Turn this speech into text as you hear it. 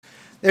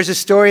There's a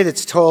story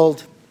that's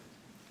told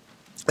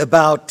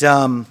about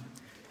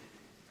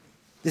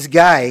this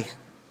guy.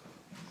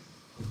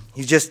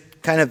 He's just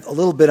kind of a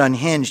little bit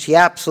unhinged. He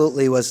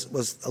absolutely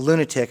was a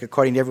lunatic,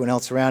 according to everyone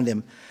else around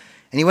him.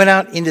 And he went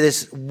out into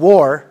this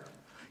war.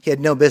 He had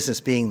no business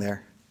being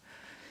there.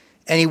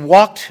 And he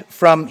walked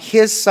from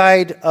his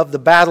side of the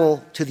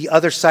battle to the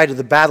other side of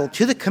the battle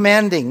to the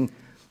commanding,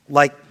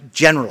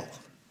 general.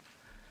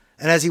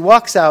 And as he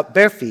walks out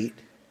bare feet,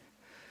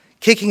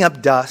 kicking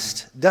up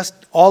dust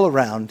all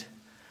around,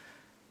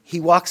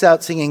 he walks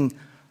out singing,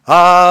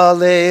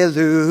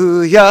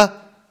 "Alleluia,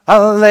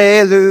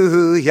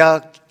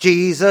 Alleluia,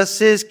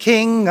 Jesus is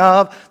King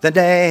of the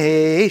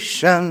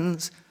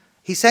nations."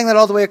 He sang that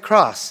all the way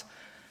across.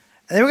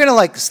 And they were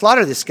going to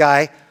slaughter this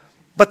guy,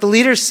 but the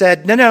leaders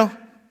said, no,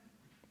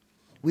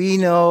 we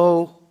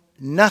know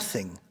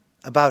nothing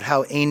about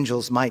how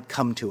angels might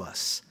come to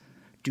us.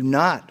 Do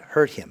not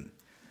hurt him.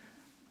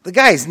 The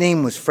guy's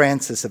name was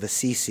Francis of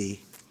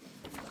Assisi.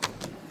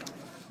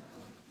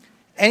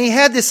 And he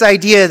had this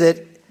idea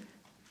that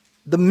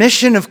the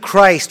mission of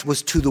Christ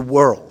was to the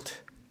world.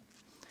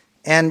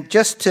 And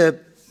just to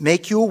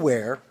make you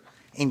aware,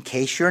 in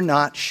case you're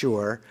not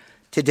sure,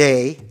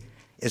 today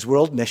is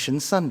World Mission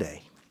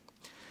Sunday.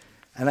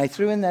 And I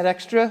threw in that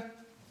extra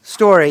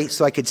story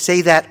so I could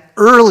say that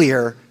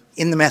earlier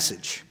in the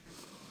message.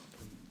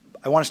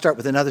 I want to start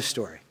with another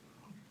story.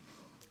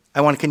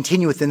 I want to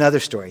continue with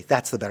another story.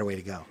 That's the better way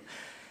to go.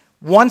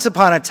 Once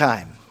upon a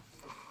time,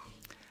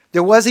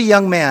 there was a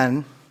young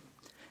man.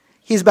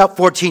 He's about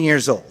 14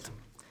 years old.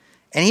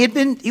 And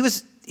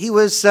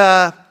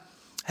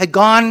had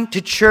gone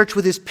to church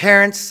with his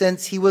parents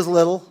since he was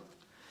little,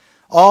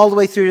 all the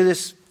way through to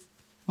this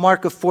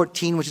mark of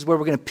 14, which is where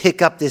we're going to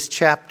pick up this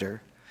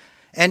chapter.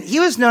 And he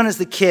was known as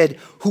the kid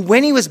who,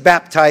 when he was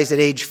baptized at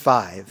age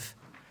 5,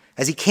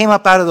 as he came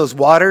up out of those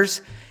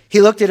waters,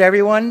 he looked at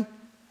everyone and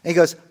he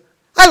goes,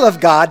 "I love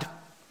God."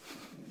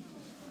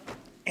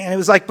 And it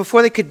was like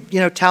before they could,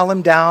 towel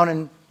him down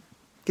and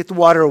get the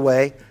water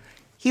away,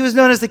 he was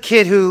known as the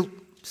kid who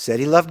said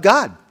he loved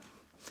God.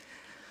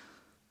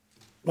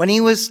 When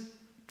he was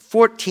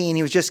 14,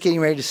 he was just getting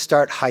ready to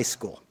start high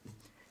school.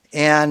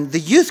 And the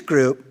youth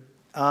group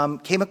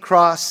came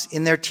across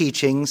in their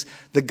teachings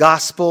in the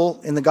Gospel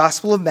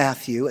of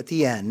Matthew at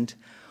the end,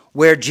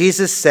 where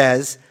Jesus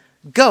says,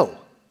 "Go,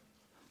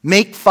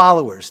 make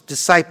followers,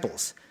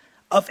 disciples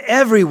of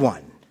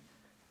everyone,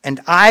 and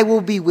I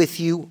will be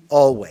with you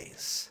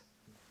always."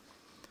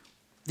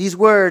 These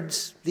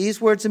words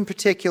in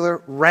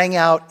particular, rang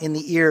out in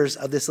the ears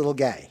of this little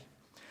guy.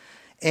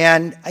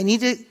 And I need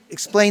to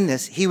explain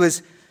this. He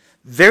was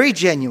very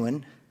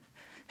genuine,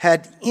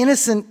 had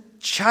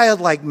innocent,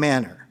 childlike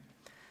manner.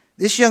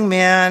 This young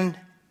man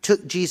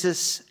took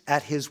Jesus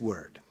at his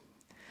word.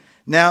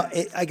 Now,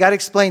 I got to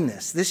explain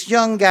this. This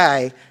young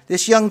guy,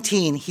 this young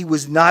teen, he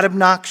was not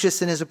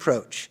obnoxious in his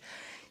approach.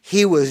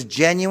 He was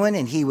genuine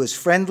and he was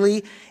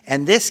friendly,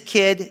 and this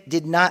kid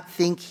did not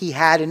think he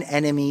had an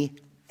enemy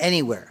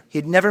anywhere. He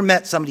had never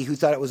met somebody who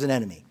thought it was an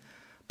enemy.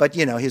 But,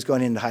 he was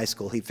going into high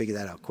school. He figured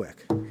that out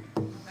quick.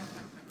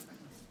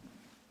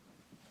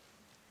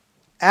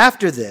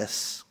 After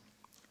this,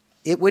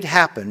 it would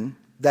happen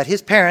that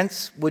his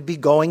parents would be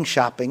going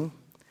shopping,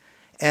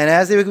 and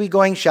as they would be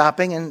going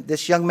shopping and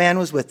this young man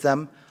was with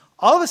them,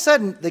 all of a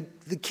sudden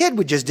the kid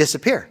would just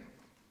disappear.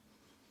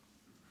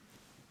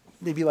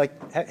 They'd be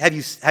like, have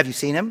you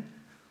seen him?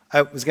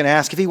 I was going to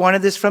ask if he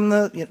wanted this from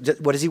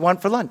what does he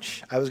want for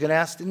lunch? I was going to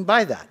ask, didn't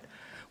buy that.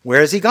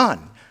 Where has he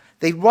gone?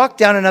 They'd walk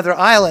down another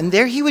aisle, and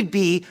there he would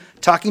be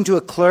talking to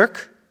a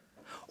clerk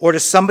or to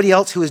somebody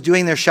else who was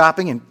doing their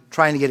shopping and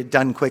trying to get it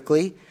done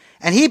quickly.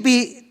 And he'd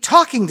be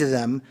talking to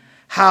them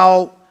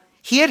how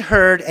he had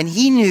heard and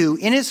he knew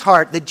in his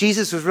heart that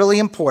Jesus was really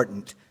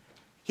important.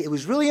 It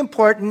was really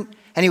important,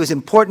 and he was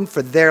important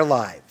for their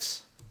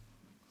lives.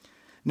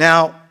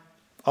 Now,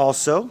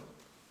 also,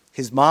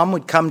 his mom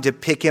would come to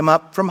pick him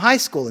up from high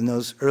school in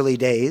those early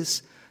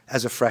days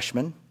as a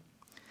freshman.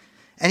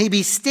 And he'd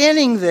be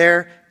standing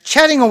there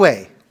chatting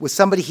away with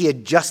somebody he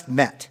had just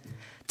met,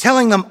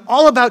 telling them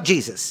all about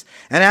Jesus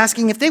and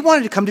asking if they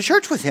wanted to come to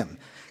church with him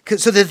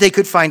so that they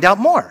could find out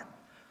more.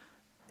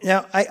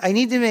 Now, I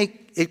need to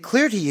make it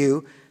clear to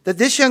you that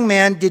this young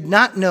man did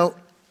not know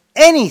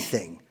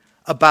anything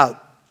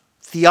about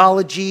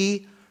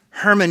theology,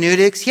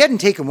 hermeneutics. He hadn't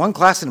taken one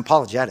class in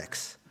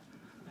apologetics.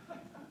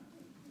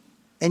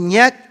 And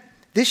yet,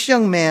 this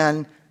young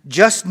man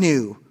just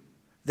knew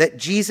that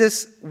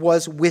Jesus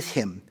was with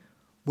him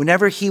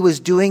whenever he was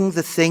doing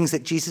the things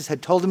that Jesus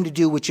had told him to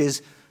do, which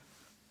is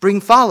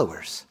bring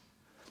followers,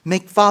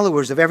 make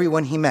followers of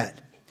everyone he met.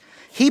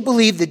 He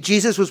believed that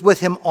Jesus was with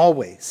him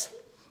always.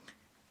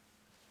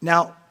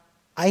 Now,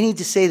 I need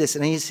to say this,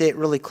 and I need to say it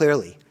really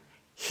clearly.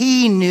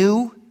 He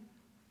knew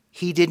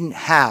he didn't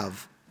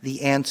have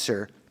the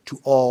answer to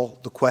all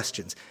the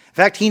questions. In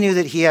fact, he knew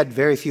that he had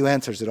very few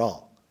answers at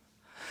all.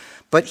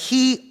 But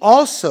he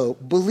also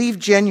believed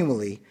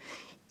genuinely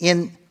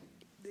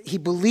he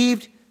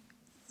believed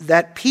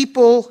that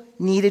people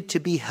needed to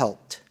be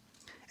helped,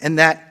 and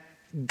that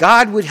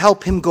God would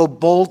help him go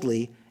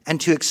boldly and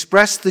to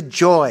express the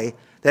joy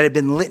that had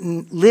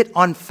been lit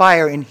on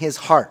fire in his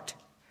heart.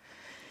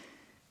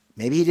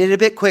 Maybe he did it a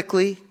bit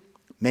quickly.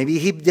 Maybe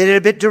he did it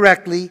a bit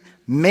directly.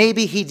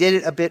 Maybe he did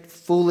it a bit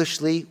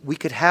foolishly. We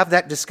could have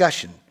that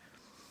discussion.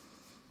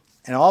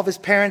 And all of his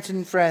parents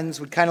and friends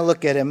would kind of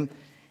look at him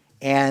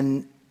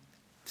and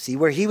see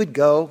where he would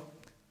go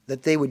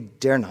that they would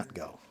dare not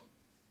go.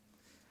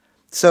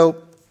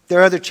 So there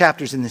are other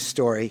chapters in this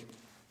story,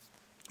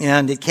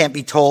 and it can't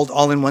be told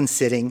all in one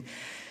sitting.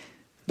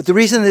 But the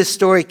reason this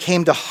story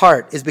came to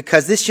heart is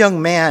because this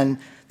young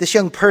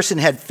person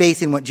had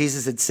faith in what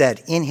Jesus had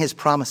said, in his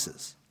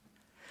promises.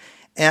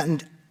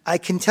 And I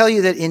can tell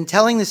you that in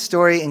telling this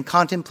story and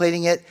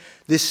contemplating it,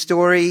 this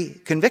story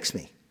convicts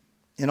me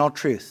in all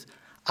truth.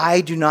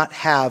 I do not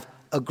have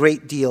a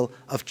great deal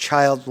of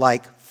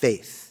childlike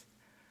faith.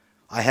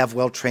 I have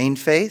well-trained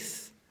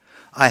faith.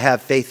 I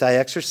have faith I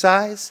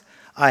exercise.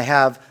 I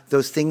have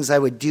those things I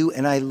would do,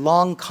 and I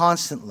long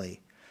constantly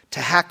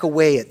to hack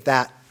away at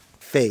that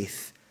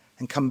faith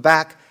and come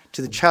back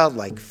to the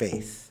childlike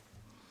faith,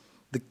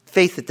 the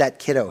faith that that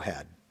kiddo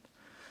had.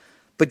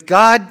 But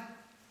God,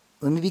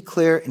 let me be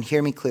clear and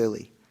hear me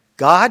clearly.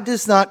 God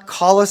does not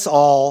call us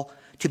all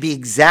to be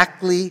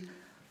exactly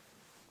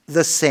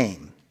the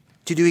same,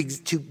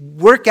 to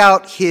work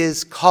out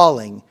his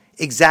calling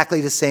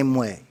exactly the same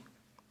way.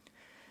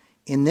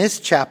 In this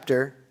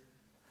chapter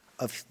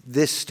of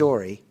this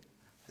story,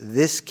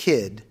 this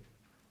kid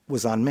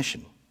was on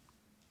mission.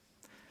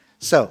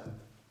 So,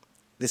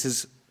 this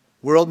is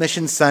World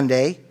Mission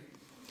Sunday,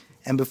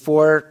 and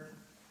before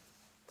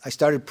I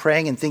started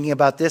praying and thinking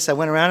about this, I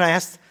went around and I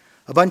asked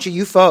a bunch of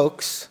you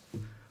folks,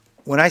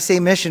 when I say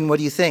mission, what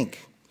do you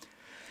think?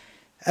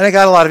 And I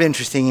got a lot of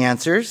interesting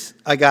answers.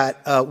 I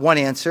got one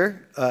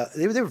answer.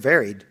 They were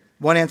varied.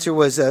 One answer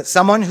was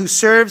someone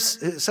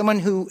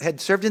who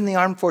had served in the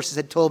armed forces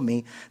had told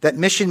me that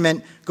mission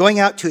meant going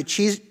out to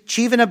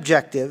achieve an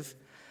objective.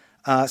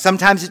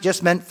 Sometimes it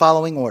just meant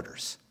following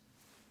orders.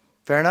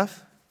 Fair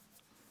enough?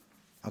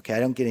 Okay,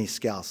 I don't get any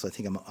scowls, so I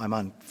think I'm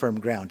on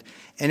firm ground.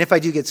 And if I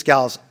do get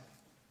scowls,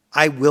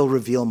 I will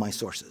reveal my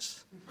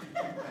sources.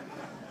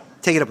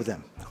 Take it up with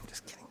them. No, I'm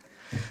just kidding.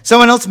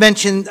 Someone else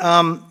mentioned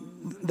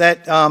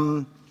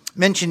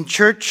mentioned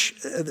church,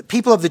 the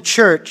people of the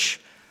church.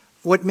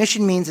 What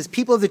mission means is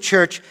people of the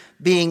church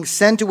being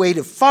sent away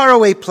to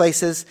faraway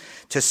places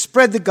to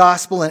spread the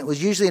gospel, and it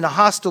was usually in a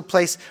hostile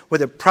place where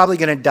they're probably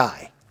going to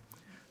die.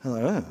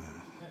 Oh,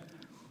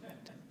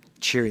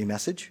 cheery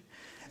message.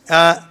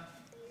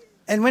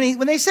 And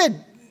when they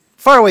said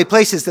faraway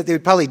places that they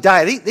would probably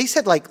die, they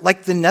said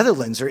like the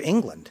Netherlands or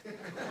England.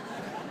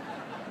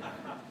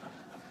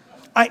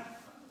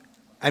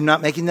 I'm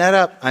not making that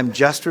up. I'm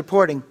just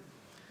reporting.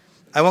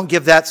 I won't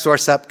give that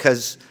source up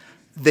because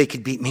they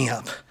could beat me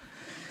up.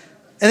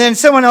 And then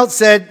someone else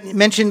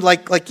mentioned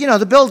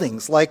the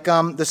buildings, like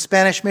the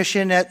Spanish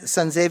mission at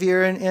San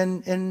Xavier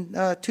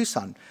in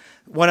Tucson.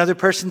 One other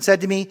person said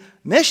to me,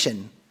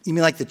 mission? You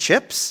mean like the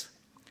chips?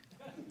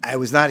 I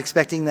was not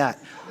expecting that.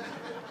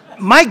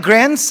 My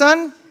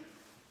grandson,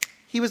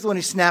 he was the one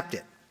who snapped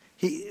it.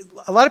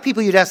 A lot of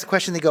people, you'd ask the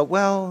question, they go,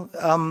 well,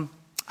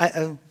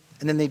 and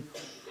then they'd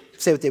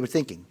say what they were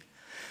thinking.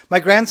 My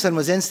grandson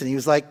was instant. He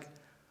was like,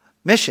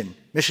 Mission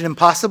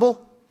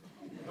Impossible?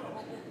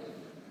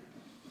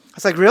 I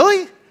was like,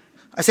 really?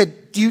 I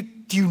said, do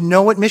you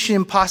know what Mission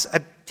Impossible?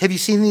 Have you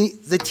seen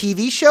the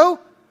TV show?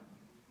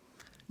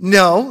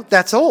 No,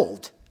 that's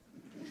old.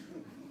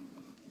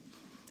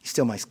 He's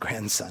still my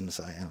grandson,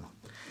 so I know.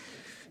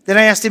 Then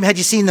I asked him, had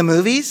you seen the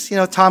movies?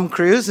 Tom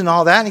Cruise and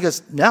all that? And he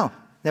goes, no,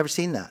 never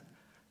seen that.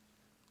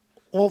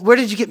 Well, where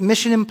did you get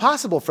Mission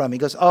Impossible from? He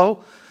goes,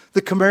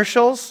 the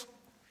commercials.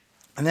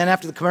 And then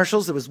after the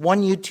commercials, there was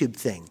one YouTube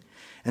thing.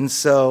 And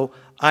so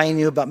I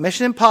knew about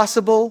Mission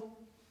Impossible.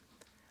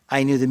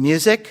 I knew the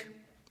music.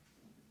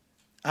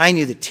 I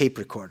knew the tape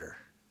recorder.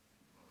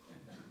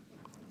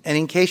 And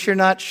in case you're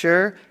not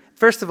sure,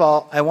 first of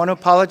all, I want to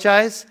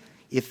apologize.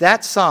 If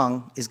that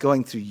song is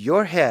going through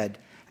your head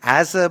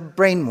as a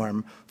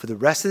brainworm for the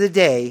rest of the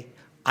day,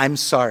 I'm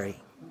sorry.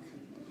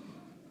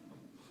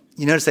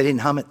 You notice I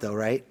didn't hum it though,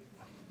 right?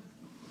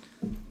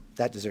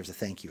 That deserves a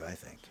thank you, I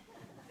think.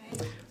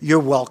 You're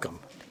welcome.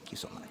 Thank you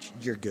so much.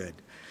 You're good.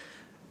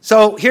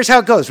 So here's how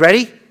it goes.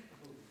 Ready?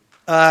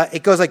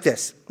 It goes like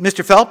this.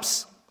 Mr.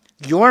 Phelps,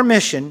 your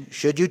mission,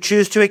 should you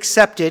choose to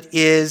accept it,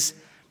 is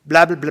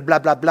blah, blah, blah, blah,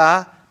 blah,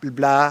 blah,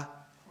 blah,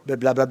 blah,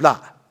 blah, blah,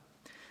 blah.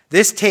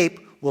 This tape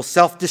will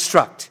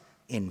self-destruct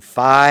in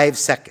 5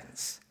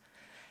 seconds.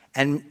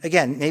 And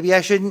again, maybe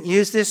I shouldn't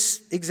use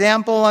this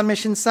example on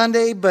Mission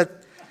Sunday,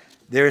 but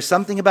there is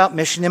something about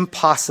Mission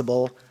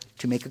Impossible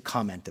to make a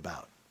comment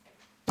about.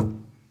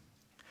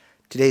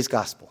 Today's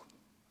gospel.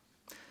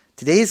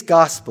 Today's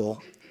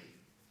gospel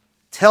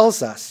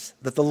tells us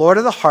that the Lord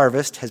of the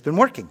harvest has been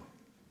working.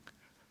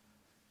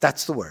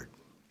 That's the word.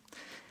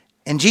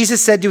 And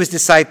Jesus said to his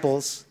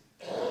disciples,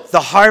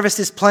 the harvest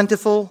is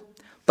plentiful,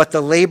 but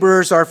the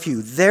laborers are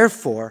few.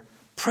 Therefore,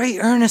 Pray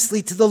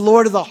earnestly to the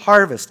Lord of the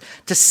harvest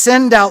to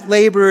send out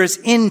laborers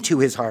into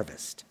his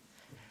harvest.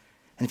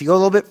 And if you go a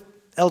little bit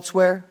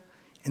elsewhere,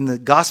 in the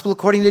Gospel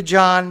according to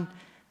John,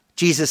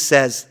 Jesus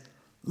says,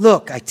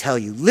 look, I tell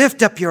you,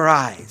 lift up your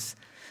eyes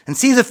and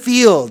see the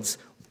fields.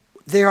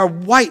 They are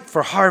white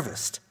for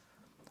harvest.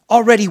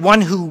 Already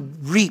one who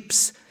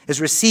reaps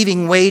is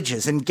receiving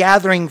wages and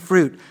gathering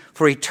fruit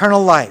for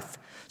eternal life,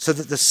 so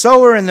that the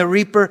sower and the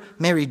reaper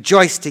may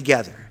rejoice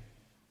together.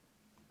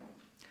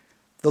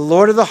 The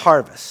Lord of the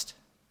harvest,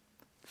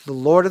 the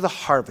Lord of the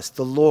harvest,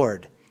 the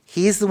Lord,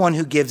 he's the one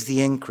who gives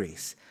the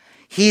increase.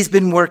 He's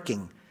been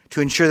working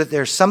to ensure that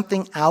there's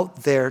something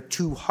out there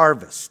to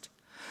harvest.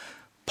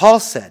 Paul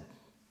said,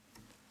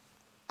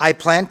 I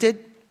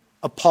planted,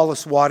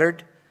 Apollos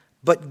watered,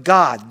 but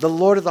God, the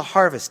Lord of the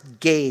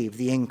harvest, gave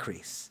the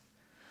increase.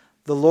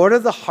 The Lord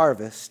of the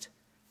harvest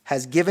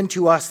has given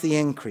to us the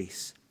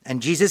increase.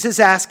 And Jesus is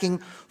asking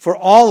for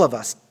all of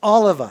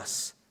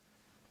us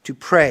to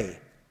pray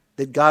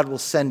that God will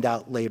send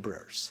out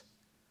laborers.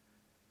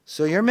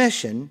 So your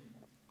mission,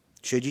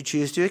 should you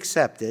choose to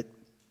accept it,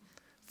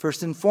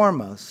 first and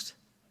foremost,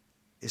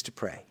 is to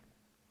pray.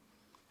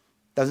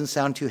 Doesn't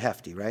sound too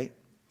hefty, right?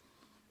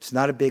 It's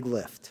not a big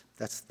lift.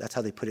 That's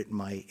how they put it in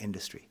my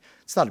industry.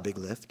 It's not a big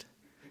lift,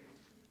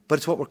 but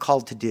it's what we're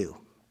called to do.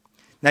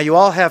 Now, you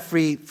all have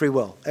free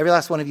will. Every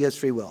last one of you has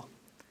free will.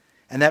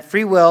 And that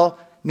free will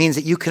means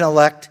that you can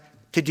elect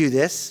to do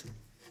this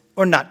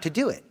or not to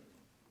do it.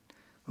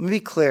 Let me be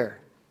clear.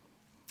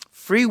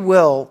 Free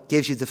will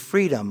gives you the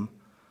freedom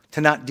to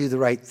not do the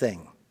right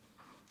thing.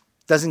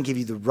 It doesn't give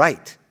you the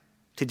right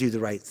to do the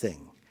right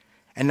thing.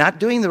 And not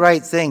doing the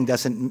right thing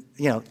doesn't,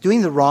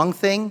 doing the wrong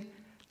thing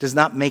does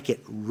not make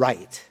it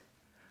right.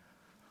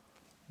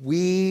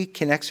 We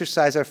can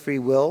exercise our free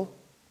will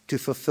to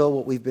fulfill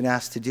what we've been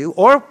asked to do,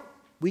 or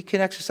we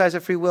can exercise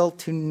our free will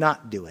to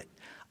not do it.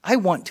 I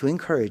want to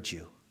encourage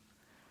you.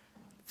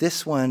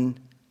 This one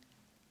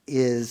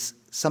is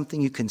something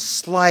you can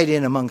slide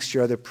in amongst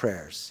your other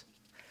prayers.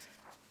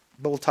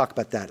 But we'll talk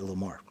about that a little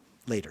more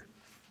later.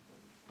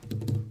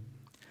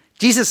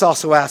 Jesus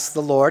also asked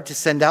the Lord to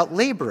send out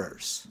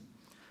laborers.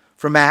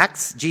 From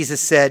Acts, Jesus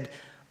said,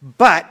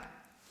 but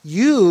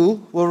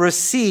you will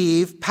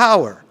receive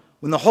power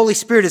when the Holy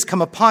Spirit has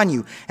come upon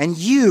you, and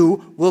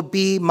you will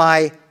be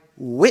my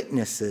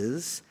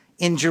witnesses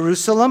in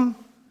Jerusalem,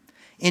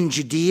 in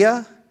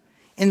Judea,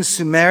 in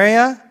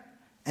Samaria,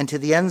 and to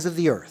the ends of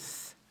the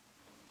earth.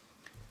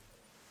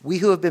 We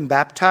who have been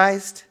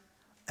baptized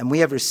and we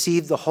have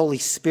received the Holy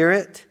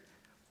Spirit,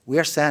 we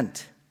are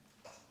sent.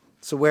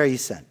 So where are you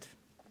sent?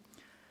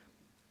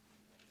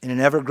 In an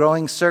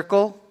ever-growing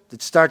circle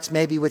that starts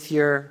maybe with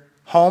your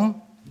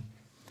home,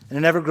 in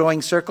an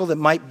ever-growing circle that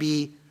might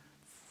be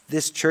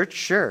this church,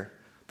 sure,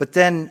 but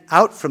then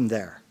out from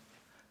there,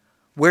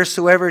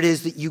 wheresoever it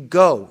is that you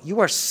go, you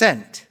are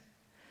sent.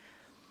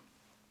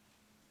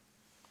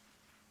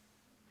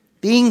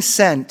 Being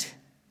sent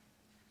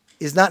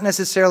is not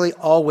necessarily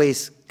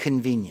always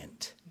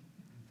convenient.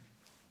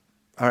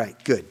 All right,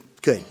 good,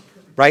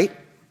 right?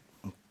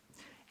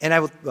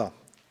 And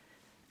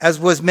as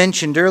was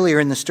mentioned earlier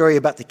in the story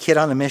about the kid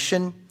on a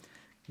mission,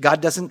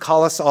 God doesn't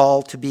call us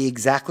all to be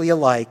exactly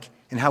alike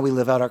in how we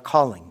live out our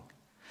calling.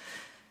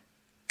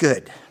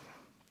 Good.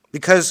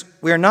 Because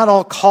we are not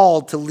all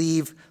called to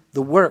leave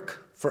the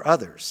work for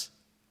others.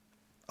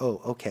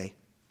 Oh, okay.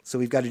 So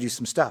we've got to do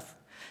some stuff.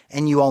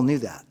 And you all knew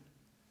that.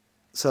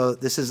 So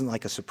this isn't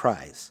like a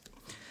surprise.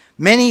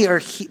 Many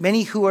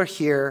who are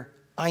here,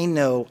 I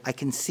know, I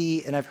can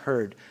see, and I've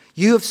heard.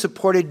 You have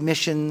supported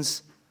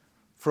missions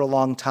for a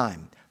long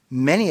time.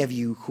 Many of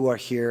you who are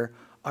here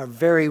are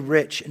very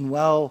rich and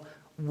well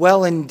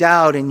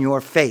endowed in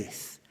your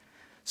faith.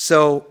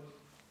 So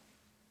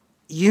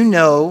you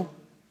know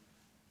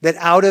that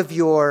out of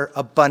your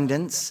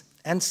abundance,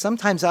 and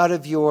sometimes out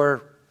of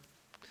your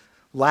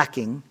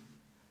lacking,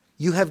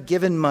 you have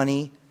given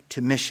money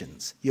to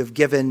missions. You have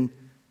given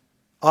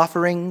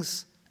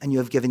offerings, and you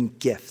have given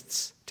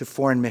gifts to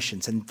foreign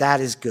missions, and that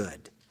is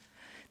good.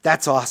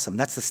 That's awesome.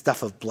 That's the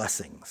stuff of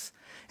blessings.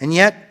 And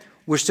yet,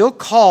 we're still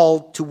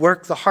called to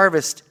work the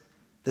harvest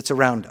that's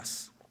around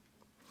us.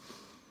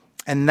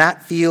 And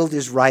that field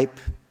is ripe,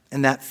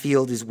 and that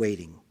field is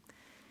waiting.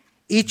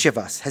 Each of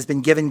us has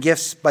been given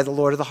gifts by the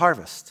Lord of the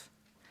harvest.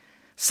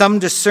 Some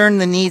discern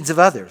the needs of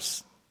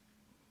others.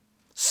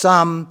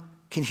 Some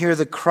can hear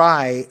the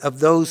cry of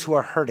those who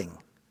are hurting.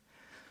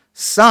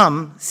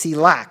 Some see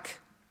lack,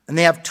 and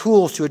they have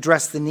tools to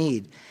address the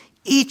need.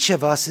 Each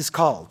of us is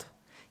called.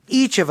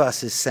 Each of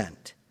us is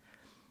sent.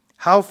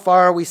 How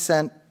far are we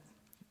sent?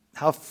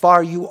 How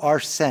far you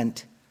are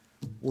sent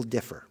will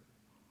differ.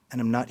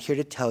 And I'm not here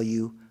to tell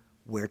you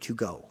where to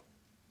go.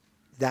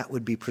 That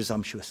would be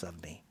presumptuous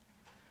of me.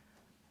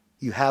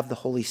 You have the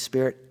Holy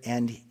Spirit,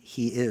 and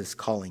he is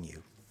calling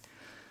you.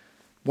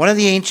 One of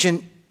the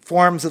ancient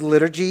forms of the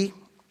liturgy,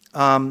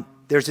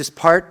 there's this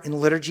part in the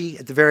liturgy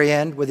at the very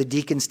end where the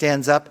deacon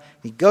stands up.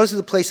 He goes to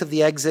the place of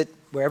the exit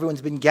where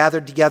everyone's been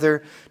gathered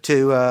together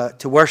to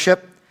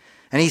worship.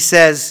 And he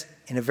says,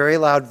 in a very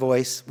loud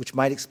voice, which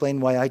might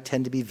explain why I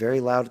tend to be very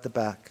loud at the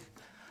back.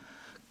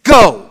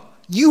 Go!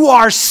 You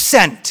are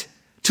sent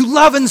to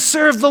love and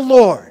serve the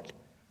Lord.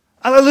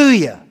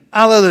 Alleluia!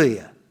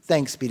 Alleluia!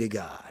 Thanks be to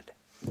God.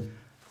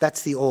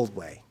 That's the old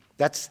way.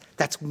 That's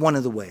one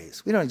of the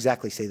ways. We don't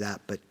exactly say that,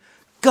 but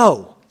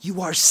go!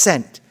 You are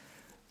sent.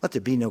 Let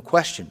there be no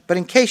question. But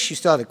in case you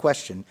still have a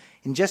question,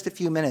 in just a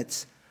few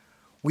minutes,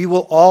 we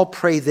will all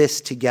pray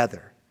this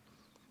together.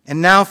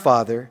 And now,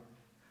 Father,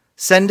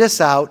 send us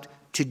out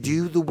to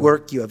do the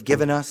work you have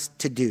given us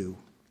to do,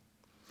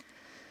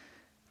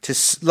 to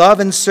love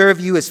and serve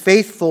you as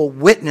faithful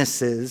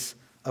witnesses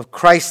of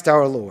Christ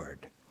our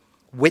Lord.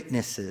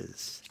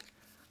 Witnesses.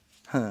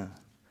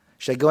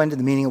 Should I go into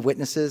the meaning of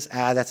witnesses?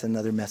 That's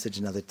another message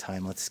another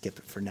time. Let's skip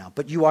it for now.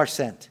 But you are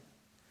sent.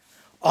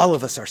 All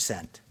of us are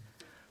sent.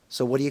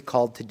 So what are you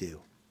called to do?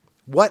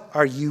 What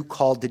are you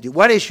called to do?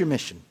 What is your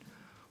mission?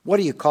 What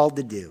are you called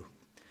to do?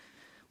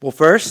 Well,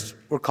 first,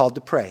 we're called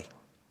to pray.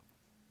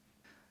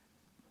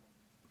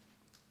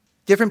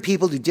 Different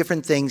people do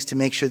different things to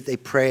make sure that they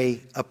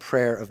pray a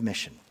prayer of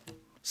mission.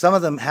 Some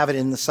of them have it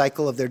in the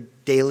cycle of their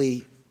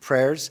daily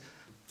prayers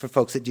for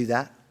folks that do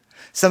that.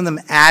 Some of them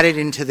add it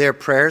into their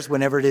prayers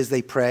whenever it is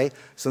they pray.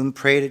 Some of them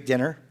pray it at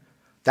dinner.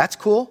 That's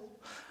cool.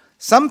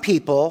 Some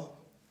people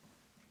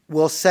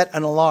will set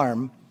an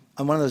alarm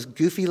on one of those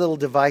goofy little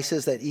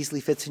devices that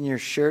easily fits in your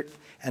shirt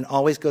and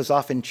always goes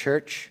off in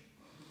church.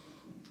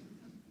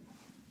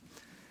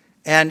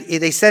 And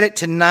they set it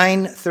to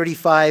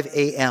 9:35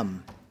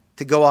 a.m.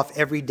 to go off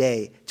every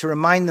day to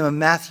remind them of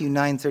Matthew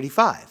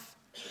 9:35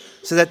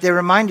 so that they're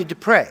reminded to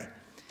pray.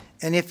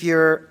 And if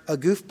you're a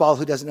goofball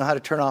who doesn't know how to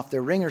turn off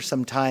their ringer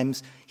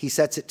sometimes, he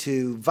sets it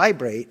to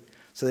vibrate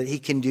so that he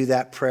can do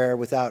that prayer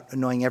without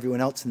annoying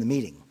everyone else in the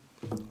meeting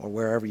or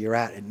wherever you're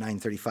at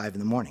 9:35 in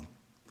the morning.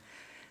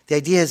 The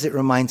idea is it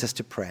reminds us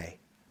to pray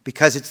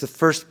because it's the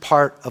first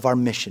part of our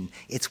mission.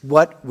 It's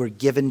what we're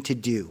given to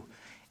do.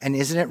 And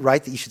isn't it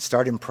right that you should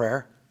start in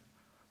prayer?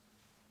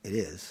 It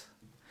is.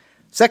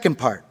 Second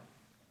part.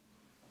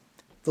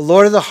 The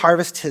Lord of the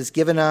harvest has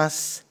given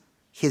us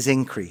his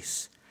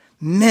increase.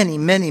 Many,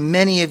 many,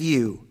 many of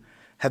you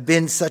have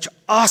been such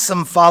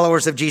awesome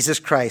followers of Jesus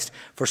Christ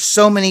for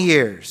so many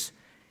years.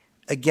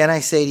 Again, I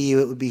say to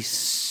you, it would be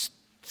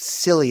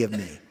silly of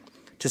me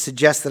to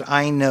suggest that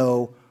I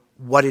know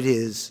what it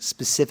is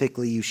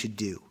specifically you should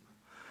do.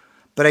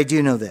 But I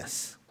do know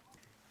this.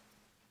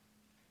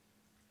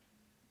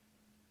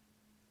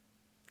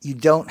 You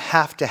don't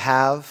have to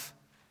have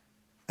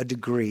a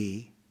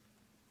degree.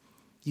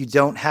 You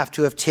don't have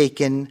to have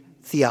taken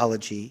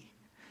theology.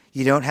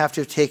 You don't have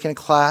to have taken a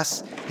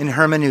class in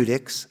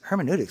hermeneutics.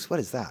 Hermeneutics, what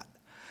is that?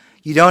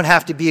 You don't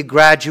have to be a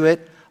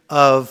graduate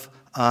of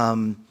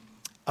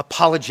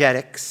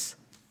apologetics.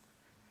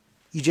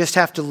 You just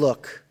have to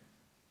look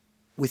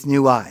with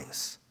new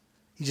eyes.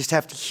 You just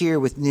have to hear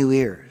with new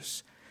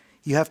ears.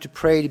 You have to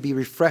pray to be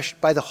refreshed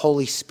by the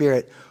Holy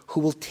Spirit who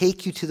will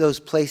take you to those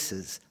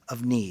places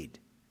of need.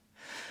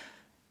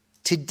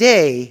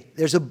 Today,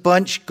 there's a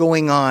bunch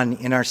going on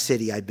in our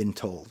city, I've been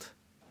told.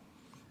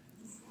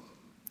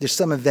 There's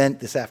some event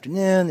this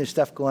afternoon. There's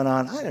stuff going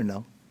on. I don't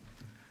know.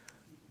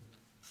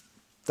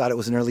 Thought it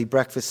was an early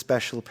breakfast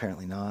special.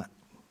 Apparently not.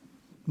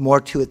 More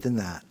to it than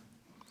that.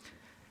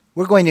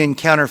 We're going to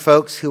encounter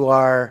folks who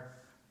are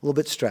a little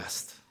bit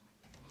stressed.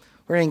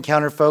 We're going to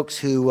encounter folks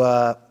who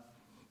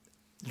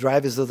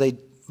drive as though they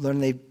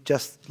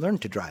just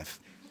learned to drive.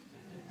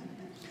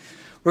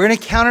 We're going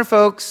to encounter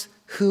folks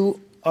who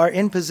are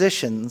in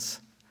positions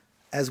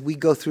as we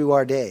go through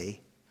our day,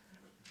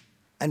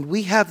 and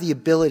we have the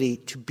ability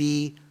to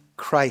be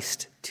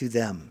Christ to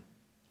them.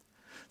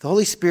 The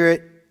Holy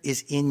Spirit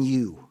is in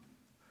you.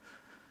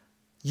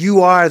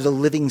 You are the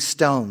living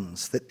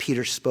stones that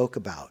Peter spoke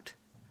about.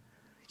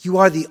 You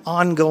are the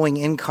ongoing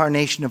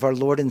incarnation of our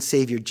Lord and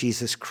Savior,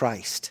 Jesus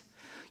Christ.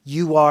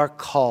 You are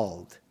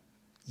called.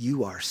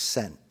 You are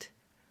sent.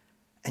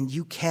 And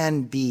you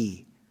can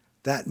be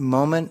that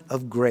moment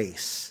of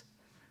grace,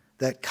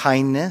 that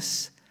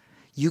kindness.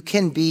 You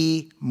can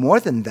be more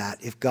than that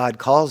if God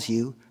calls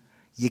you.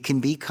 You can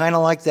be kind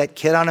of like that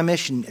kid on a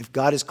mission if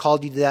God has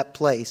called you to that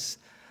place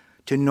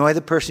to annoy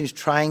the person who's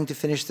trying to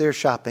finish their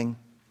shopping,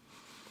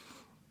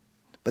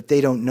 but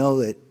they don't know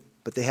it,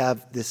 but they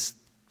have this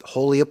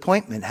holy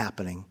appointment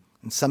happening,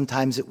 and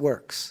sometimes it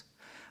works.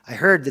 I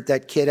heard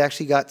that kid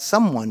actually got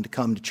someone to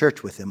come to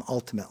church with him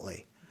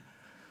ultimately.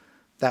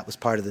 That was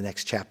part of the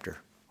next chapter.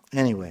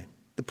 Anyway,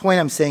 the point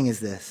I'm saying is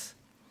this.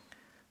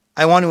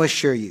 I want to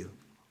assure you,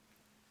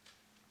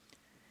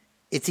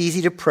 it's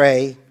easy to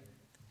pray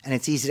and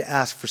it's easy to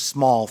ask for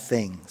small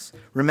things.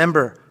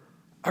 Remember,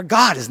 our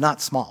God is not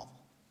small.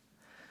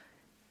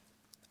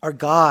 Our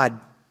God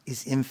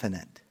is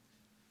infinite.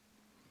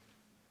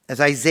 As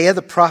Isaiah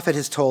the prophet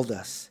has told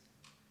us,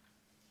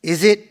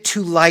 is it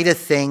too light a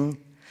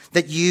thing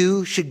that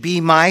you should be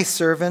my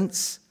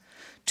servants,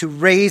 to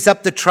raise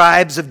up the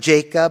tribes of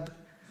Jacob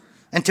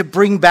and to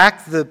bring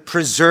back the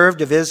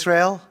preserved of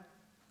Israel?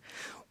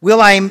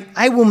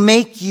 I will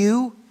make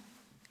you,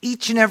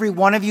 each and every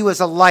one of you, as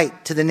a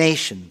light to the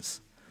nations,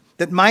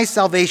 that my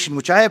salvation,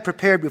 which I have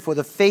prepared before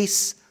the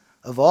face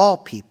of all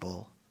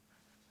people,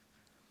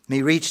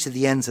 may reach to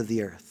the ends of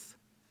the earth.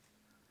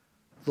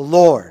 The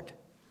Lord,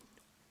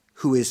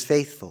 who is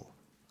faithful,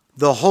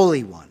 the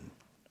Holy One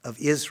of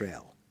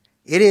Israel,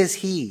 it is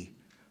he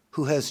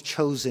who has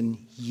chosen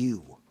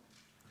you.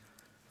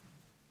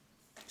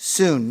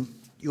 Soon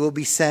you will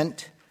be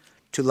sent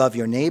to love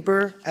your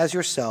neighbor as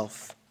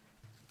yourself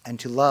and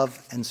to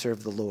love and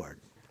serve the Lord.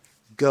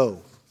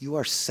 Go, you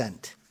are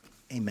sent.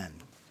 Amen.